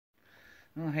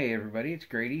Well, hey everybody, it's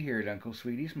Grady here at Uncle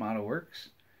Sweetie's Model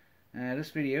Works.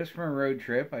 This video is from a road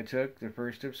trip I took the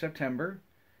 1st of September.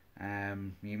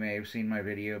 You may have seen my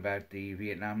video about the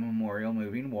Vietnam Memorial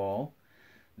moving wall.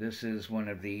 This is one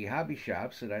of the hobby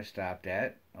shops that I stopped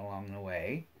at along the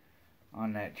way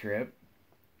on that trip.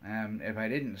 If I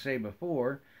didn't say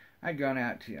before, I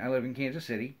live in Kansas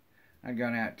City. I'd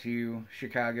gone out to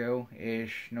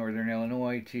Chicago-ish, Northern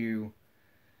Illinois to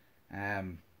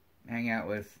hang out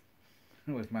with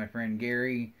my friend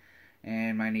Gary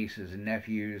and my nieces and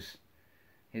nephews,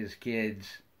 his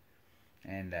kids,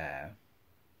 and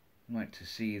went to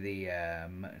see the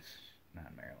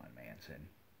not Marilyn Manson,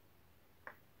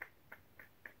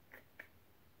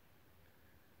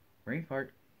 Brain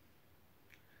Fart,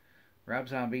 Rob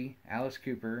Zombie, Alice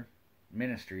Cooper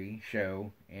Ministry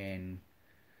show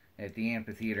at the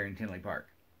amphitheater in Tinley Park.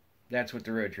 That's what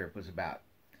the road trip was about.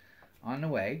 On the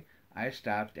way, I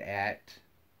stopped at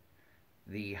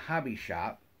the hobby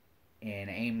shop in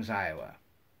Ames, Iowa,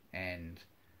 and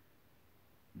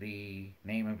the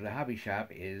name of the hobby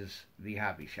shop is The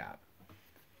Hobby Shop.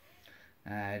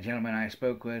 A gentleman I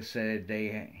spoke with said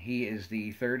he is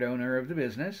the third owner of the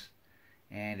business,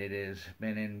 and it has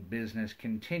been in business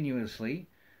continuously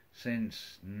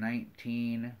since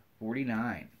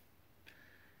 1949.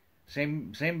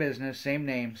 Same business, same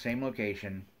name, same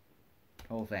location,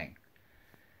 whole thing.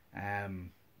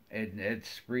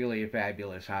 It's really a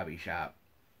fabulous hobby shop.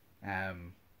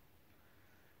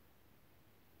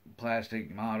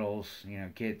 Plastic models,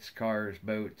 kits, cars,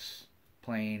 boats,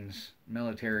 planes,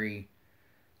 military,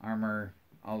 armor,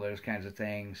 all those kinds of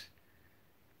things.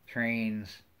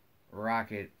 Trains,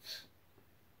 rockets.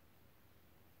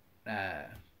 The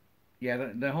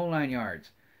whole nine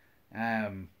yards.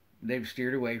 They've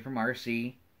steered away from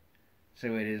RC,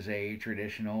 so it is a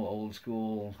traditional, old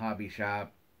school hobby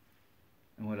shop.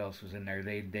 And what else was in there?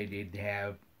 They did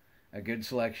have a good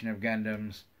selection of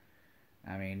Gundams.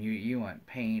 I mean, you want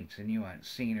paints, and you want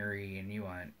scenery, and you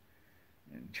want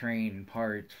train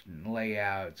parts and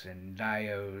layouts and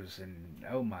diodes, and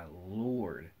oh my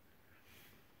lord.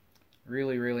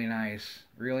 Really nice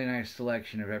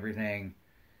selection of everything,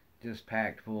 just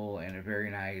packed full in a very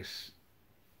nice,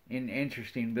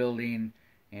 interesting building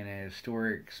in a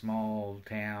historic small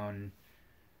town,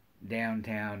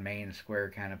 downtown main square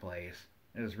kind of place.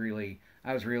 I was really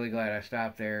glad I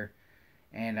stopped there,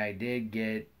 and I did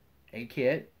get a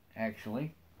kit,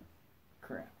 actually.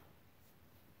 Crap.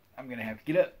 I'm going to have to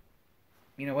get up.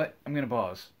 You know what? I'm going to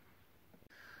pause.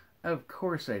 Of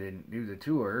course I didn't do the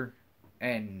tour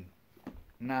and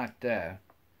not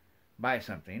buy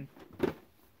something.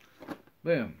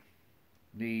 Boom.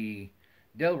 The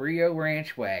Del Rio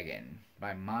Ranch Wagon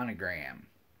by Monogram.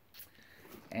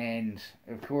 And,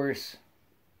 of course,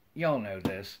 y'all know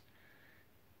this.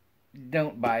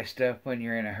 Don't buy stuff when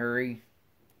you're in a hurry,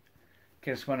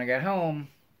 because when I got home,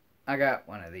 I got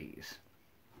one of these.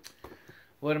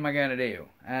 What am I going to do?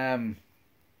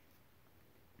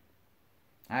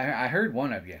 I heard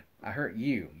one of you. I heard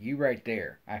you right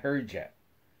there. I heard you.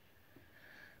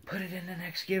 Put it in the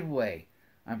next giveaway.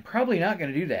 I'm probably not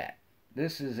going to do that.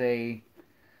 I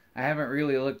haven't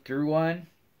really looked through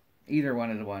either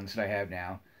one of the ones that I have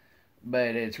now.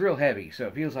 But it's real heavy, so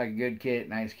it feels like a good kit,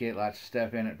 nice kit, lots of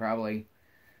stuff in it probably.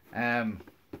 I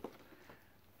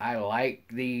like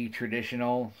the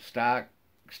traditional stock,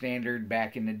 standard,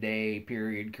 back in the day,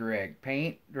 period correct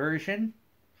paint version.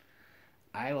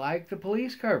 I like the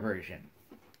police car version.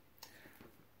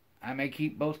 I may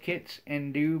keep both kits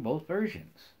and do both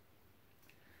versions.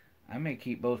 I may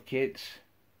keep both kits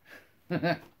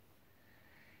and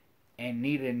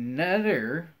need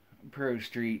another Pro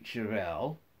Street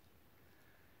Chevelle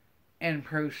and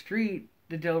Pro Street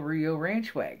the Del Rio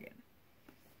Ranch Wagon.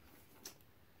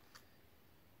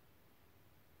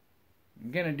 I'm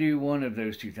gonna do one of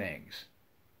those two things,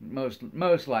 most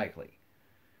likely.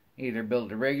 Either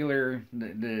build a regular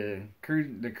the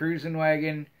cruising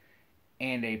wagon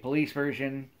and a police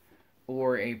version,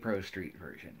 or a Pro Street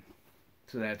version.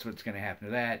 So that's what's gonna happen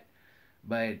to that.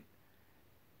 But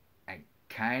I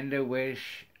kind of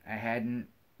wish I hadn't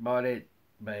bought it,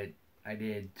 but I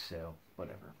did, so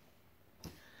whatever.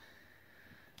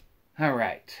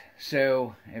 Alright,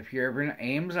 so if you're ever in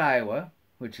Ames, Iowa,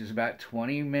 which is about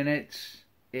 20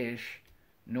 minutes-ish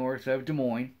north of Des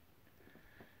Moines,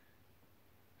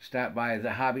 stop by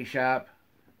the hobby shop,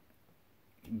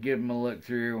 give them a look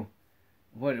through,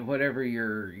 whatever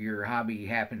your hobby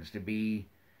happens to be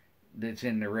that's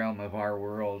in the realm of our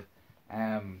world.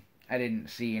 I didn't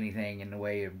see anything in the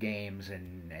way of games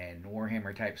and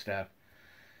Warhammer type stuff.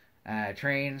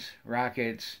 Trains,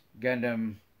 rockets,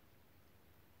 Gundam,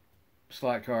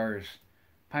 slot cars,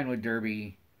 pinewood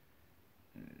derby,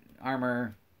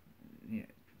 armor,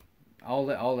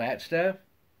 all that stuff.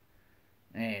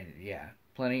 And yeah,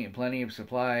 plenty of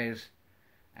supplies.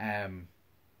 Had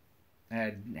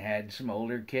some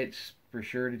older kits for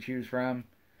sure to choose from.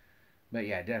 But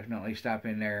yeah, definitely stop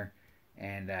in there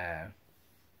and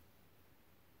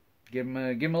give them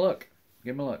a look.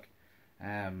 Give them a look.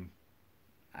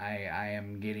 I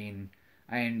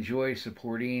enjoy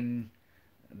supporting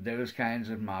those kinds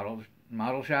of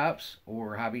model shops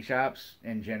or hobby shops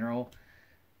in general.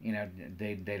 You know,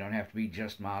 they don't have to be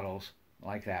just models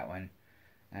like that one.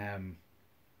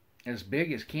 As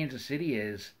big as Kansas City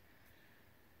is,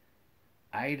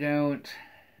 I don't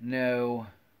know.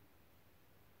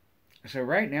 So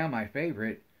right now my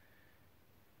favorite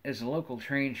is a local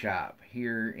train shop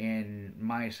here in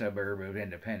my suburb of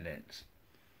Independence.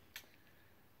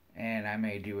 And I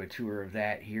may do a tour of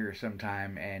that here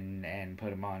sometime and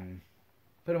put them on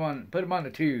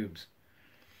the tubes.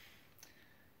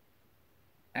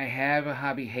 I have a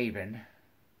Hobby Haven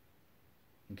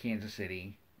in Kansas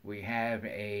City. We have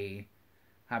a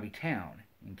Hobby Town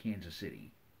in Kansas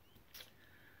City.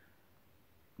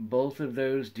 Both of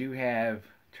those do have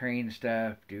train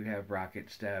stuff, do have rocket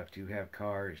stuff, do have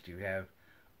cars, do have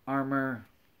armor.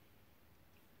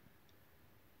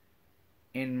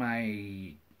 In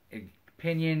my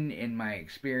opinion, in my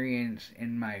experience,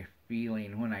 in my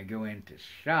feeling, when I go in to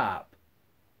shop,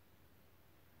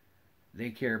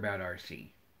 they care about RC.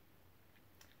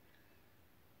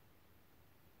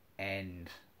 And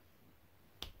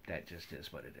that just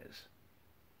is what it is.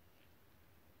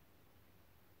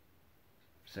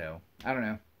 So, I don't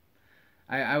know.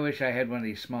 I wish I had one of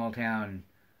these small town,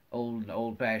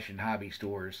 old-fashioned hobby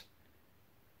stores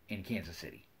in Kansas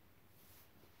City.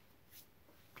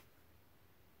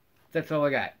 That's all I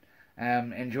got.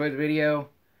 Enjoy the video.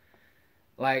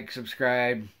 Like,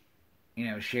 subscribe. You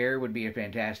know, share would be a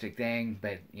fantastic thing,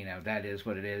 but, you know, that is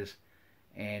what it is.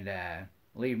 And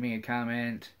leave me a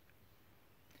comment.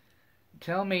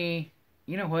 Tell me,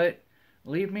 you know what?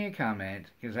 Leave me a comment,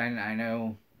 because I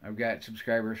know I've got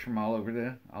subscribers from all over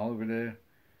the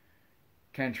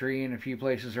country and a few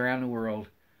places around the world.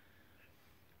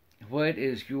 What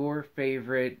is your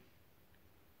favorite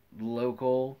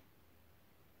local,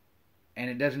 and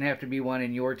it doesn't have to be one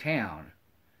in your town,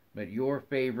 but your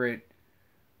favorite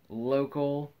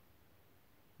local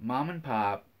mom and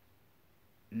pop,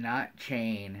 not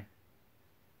chain,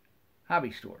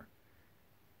 hobby store?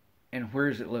 And where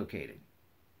is it located?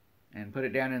 And put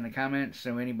it down in the comments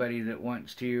so anybody that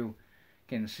wants to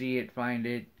can see it, find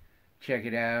it, check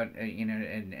it out. You know,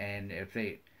 and if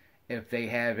they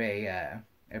have a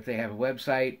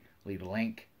website, leave a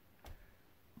link.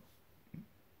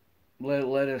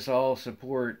 Let us all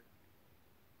support.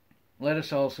 Let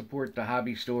us all support the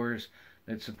hobby stores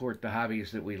that support the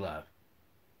hobbies that we love.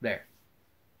 There.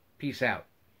 Peace out.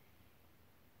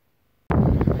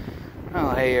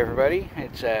 Well, hey everybody,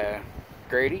 it's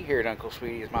Grady here at Uncle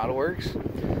Sweetie's Model Works.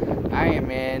 I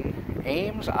am in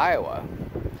Ames, Iowa,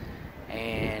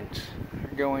 and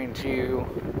we're going to,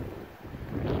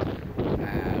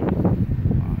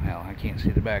 well, hell, I can't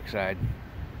see the backside.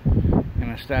 I'm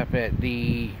going to stop at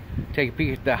take a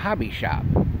peek at the hobby shop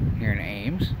here in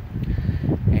Ames,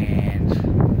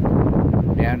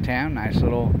 and downtown, nice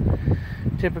little,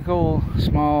 typical,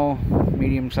 small,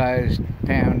 medium-sized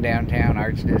town, downtown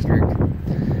arts district.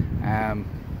 I'm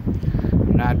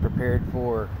not prepared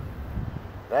for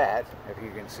that. If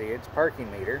you can see, it's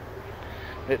parking meter.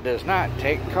 It does not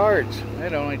take cards.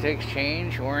 It only takes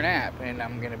change or an app, and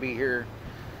I'm going to be here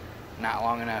not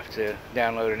long enough to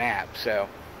download an app. So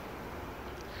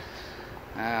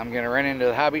I'm going to run into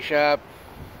the hobby shop,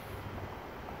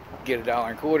 get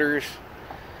 $1 in quarters,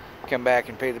 come back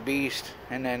and pay the beast,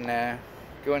 and then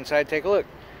go inside, take a look,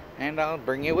 and I'll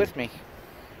bring you with me.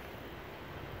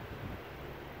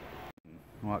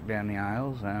 Walk down the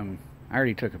aisles. I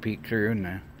already took a peek through, and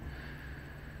the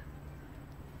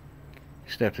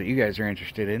stuff that you guys are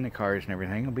interested in, the cars and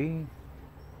everything, will be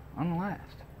on the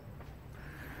last.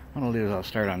 What I'll do is I'll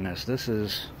start on this. This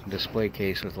is a display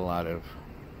case with a lot of,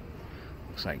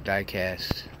 looks like die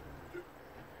cast,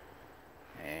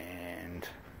 and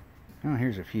oh,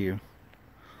 here's a few.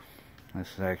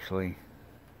 This is actually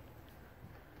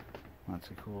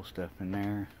lots of cool stuff in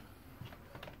there.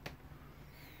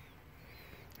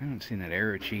 I haven't seen that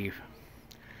Arrow Chief.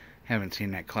 Haven't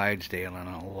seen that Clydesdale in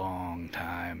a long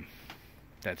time.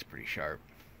 That's pretty sharp.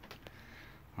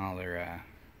 All their,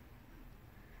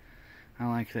 I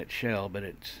like that shell, but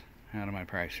it's out of my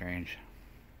price range.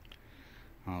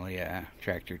 All the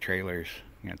tractor trailers,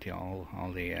 you got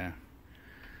all the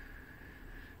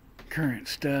current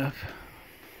stuff.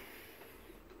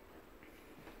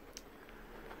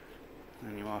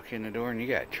 And you walk in the door and you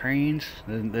got trains.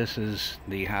 Then this is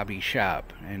the hobby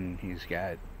shop, and he's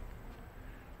got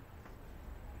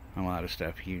a lot of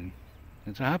stuff.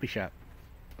 It's a hobby shop.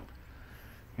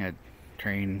 You got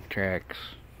train tracks,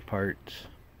 parts,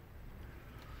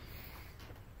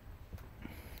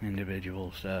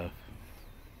 individual stuff.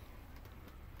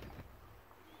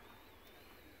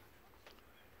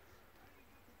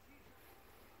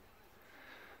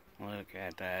 Look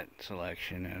at that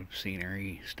selection of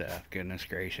scenery stuff. Goodness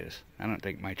gracious. I don't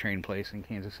think my train place in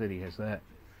Kansas City has that.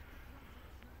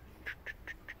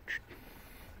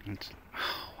 It's,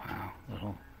 oh wow,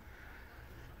 little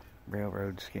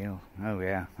railroad scale. Oh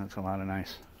yeah, that's a lot of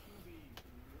nice.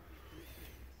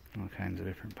 All kinds of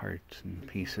different parts and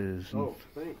pieces. And oh,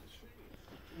 thanks.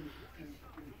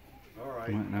 All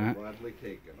right, whatnot. I'll gladly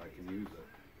take it. I can use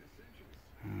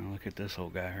it. Look at this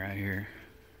old guy right here.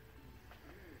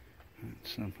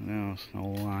 That's something else, an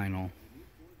old Lionel.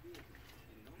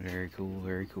 Very cool,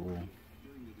 very cool.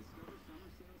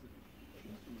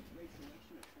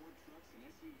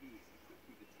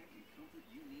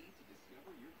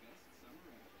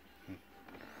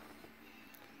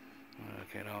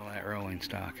 Look at all that rolling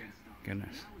stock.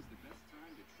 Goodness.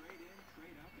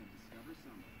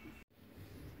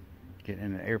 Getting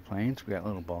into airplanes, we got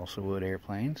little balsa wood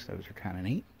airplanes. Those are kind of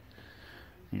neat.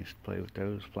 You just play with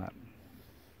those, flap.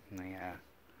 And the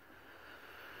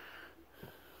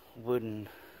wooden,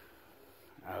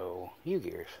 U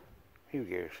gears.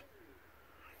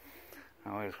 I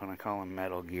always want to call them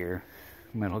Metal Gear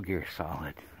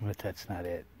Solid, but that's not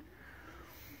it.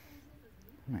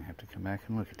 I might have to come back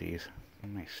and look at these.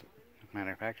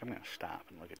 Matter of fact, I'm going to stop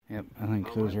and look at. Yep, I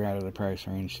think those are out of the price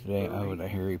range today. Oh, the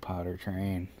Harry Potter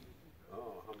train.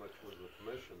 Oh, how much was the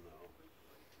commission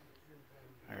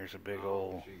though? There's a big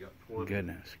old.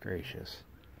 Goodness gracious.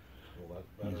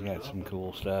 He's got some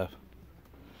cool stuff.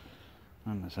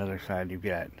 On this other side, you've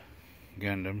got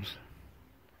Gundams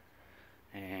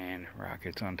and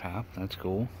rockets on top. That's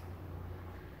cool.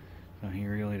 So he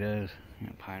really does. You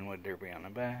know, pinewood derby on the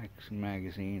back, some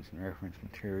magazines and reference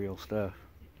material stuff.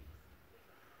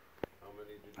 How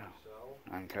many did you sell?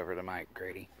 Uncover the mic,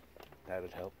 Grady. That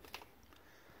would help.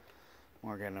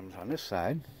 More Gundams on this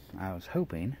side. I was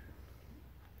hoping,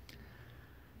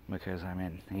 because I'm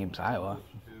in Ames, Iowa,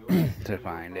 to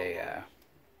find a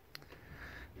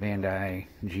Bandai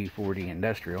G40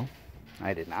 Industrial.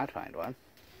 I did not find one.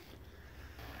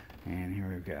 And here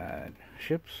we've got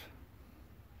ships.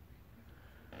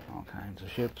 All kinds of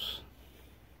ships.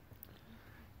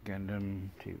 Gundam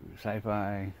to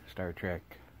sci-fi, Star Trek,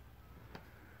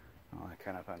 all that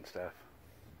kind of fun stuff.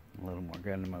 A little more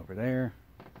Gundam over there.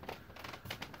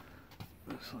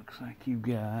 This looks like you've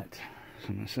got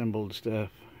some assembled stuff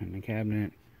in the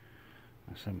cabinet.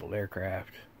 Assembled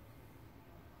aircraft.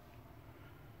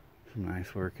 Some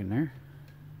nice work in there.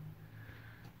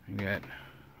 You got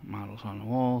models on the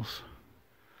walls.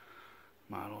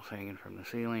 Models hanging from the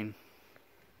ceiling.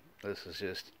 This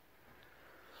is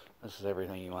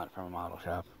everything you want from a model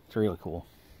shop. It's really cool.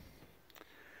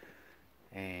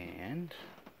 And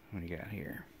what do you got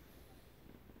here?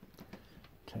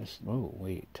 Oh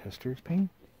wait, testers paint?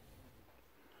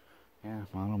 Yeah,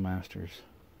 Model Masters.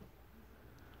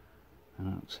 I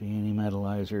don't see any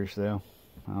metallizers though.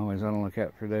 I always want to look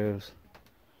out for those.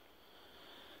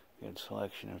 Good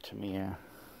selection of Tamiya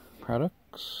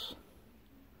products.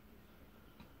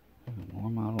 Ooh, more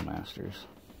Model Masters.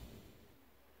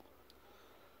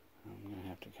 I'm going to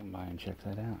have to come by and check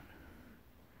that out.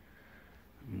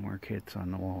 More kits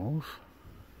on the walls.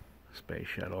 Space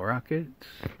shuttle rockets.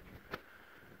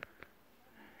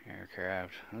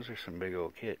 Aircraft. Those are some big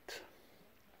old kits.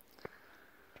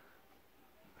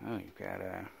 Oh, you've got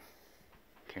a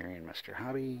carrying Mr.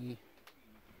 Hobby.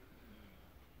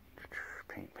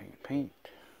 Paint.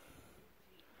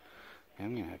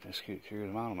 I'm going to have to scoot through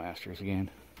the Model Masters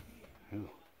again. Ooh.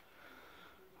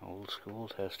 Old school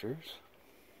testers.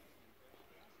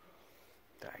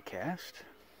 Die cast.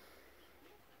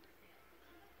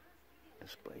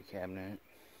 Display cabinet.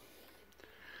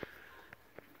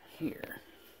 Here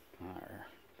are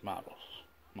model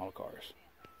cars.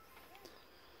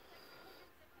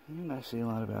 And I see a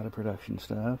lot of out of production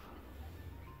stuff.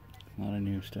 A lot of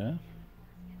new stuff.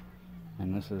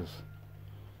 And this is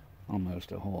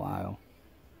almost a whole aisle.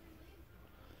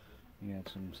 You got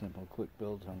some simple quick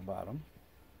builds on the bottom.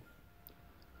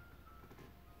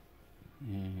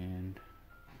 And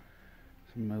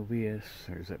some Mobius.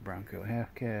 There's that Bronco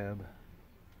half cab.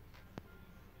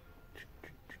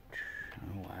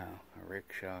 Oh wow, a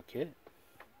rickshaw kit.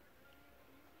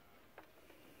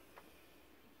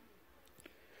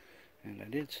 And I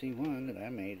did see one that I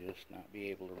may just not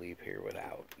be able to leave here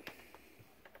without.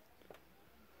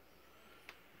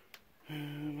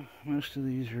 Most of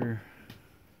these are,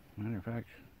 matter of fact,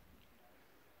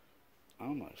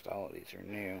 almost all of these are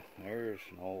new. There's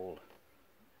an old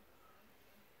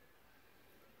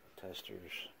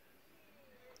Tester's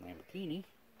Lamborghini.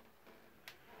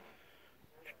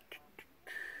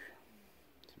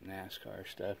 Some NASCAR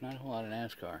stuff. Not a whole lot of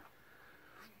NASCAR.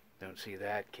 Don't see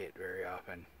that kit very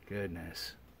often.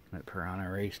 Goodness. That Piranha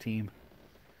race team.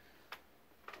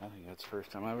 I think that's the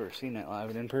first time I've ever seen that live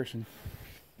and in person.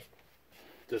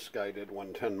 This guy did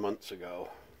one 10 months ago.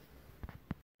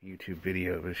 YouTube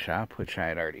video of his shop, which I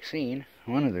had already seen.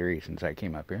 One of the reasons I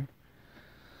came up here.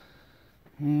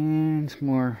 And some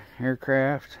more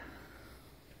aircraft.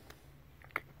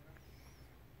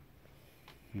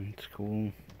 It's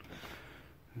cool.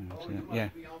 Oh, you must yeah.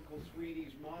 be Uncle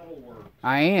Sweetie's Model Works.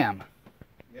 I am.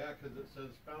 Yeah, because it says,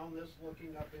 found this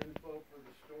looking up info for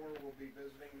the store. We'll be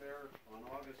visiting there on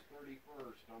August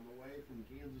 31st on the way from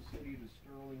Kansas City to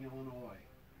Sterling, Illinois.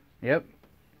 Yep.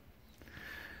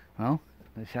 Well,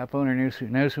 the shop owner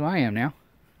knows who I am now.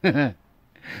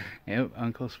 Yep,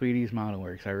 Uncle Sweetie's Model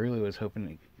Works. I really was hoping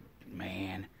to,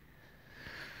 man.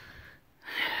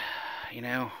 You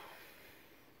know,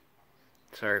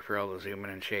 sorry for all the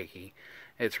zooming and shaky.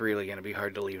 It's really going to be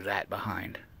hard to leave that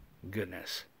behind.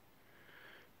 Goodness.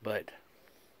 But,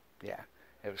 yeah.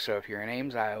 So if you're in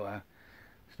Ames, Iowa,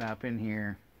 stop in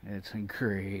here. It's a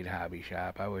great hobby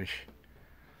shop. I wish,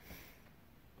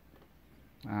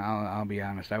 I'll be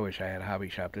honest, I wish I had a hobby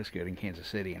shop this good in Kansas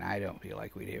City, and I don't feel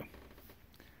like we do.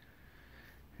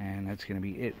 And that's going to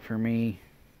be it for me.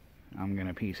 I'm going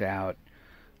to peace out.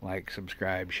 Like,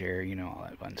 subscribe, share, you know, all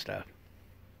that fun stuff.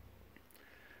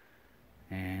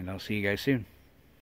 And I'll see you guys soon.